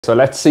So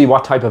let's see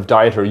what type of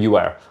dieter you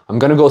are. I'm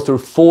going to go through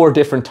 4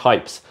 different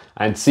types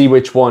and see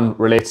which one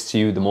relates to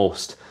you the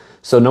most.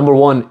 So number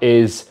 1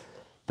 is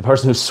the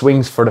person who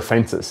swings for the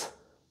fences.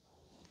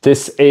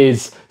 This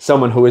is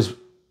someone who is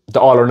the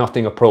all or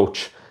nothing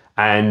approach,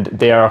 and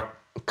they are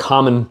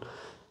common.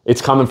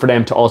 It's common for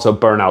them to also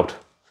burn out,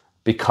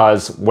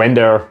 because when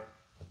they're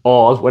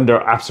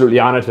absolutely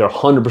on it, they're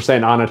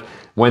 100% on it.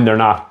 When they're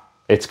not,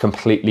 it's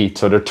completely,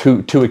 so they're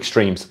two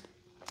extremes.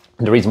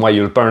 And the reason why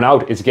you'll burn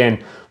out is,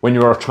 again, when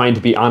you are trying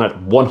to be on it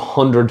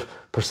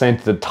 100%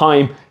 of the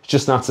time, it's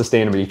just not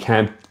sustainable. You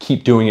can't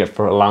keep doing it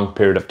for a long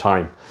period of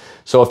time.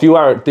 So if you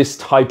are this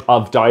type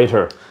of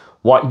dieter,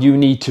 what you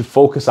need to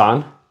focus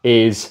on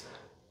is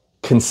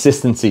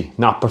consistency,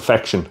 not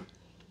perfection.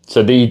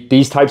 So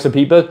these types of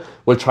people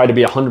will try to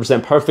be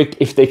 100% perfect.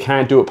 If they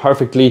can't do it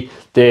perfectly,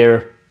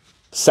 they're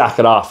sack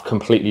it off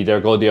completely.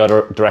 They'll go the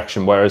other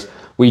direction. Whereas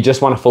we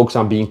just want to focus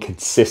on being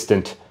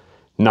consistent,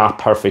 not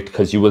perfect,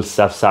 because you will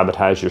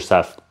self-sabotage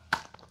yourself.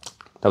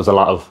 That was a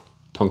lot of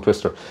tongue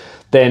twister.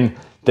 Then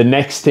the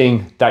next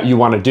thing that you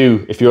want to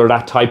do, if you're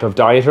that type of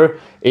dieter,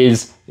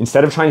 is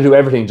instead of trying to do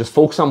everything, just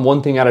focus on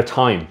one thing at a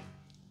time.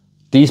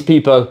 These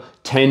people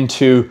tend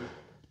to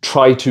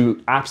try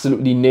to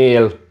absolutely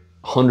nail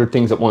 100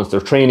 things at once. Their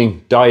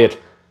training, diet,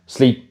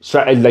 sleep,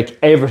 strategy, like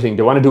everything.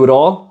 They want to do it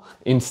all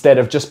instead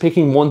of just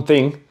picking one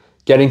thing,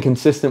 getting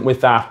consistent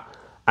with that,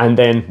 and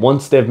then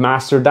once they've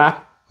mastered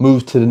that,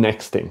 move to the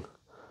next thing.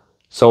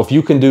 So if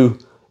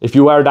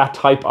you are that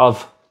type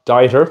of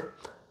dieter,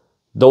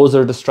 those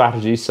are the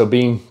strategies. So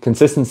being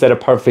consistent instead of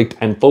perfect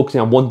and focusing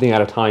on one thing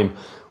at a time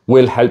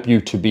will help you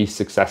to be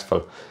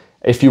successful.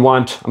 If you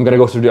want, I'm going to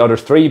go through the other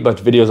 3, but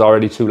the video is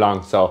already too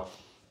long. So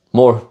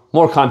more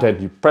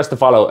content, you press the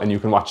follow and you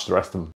can watch the rest of them.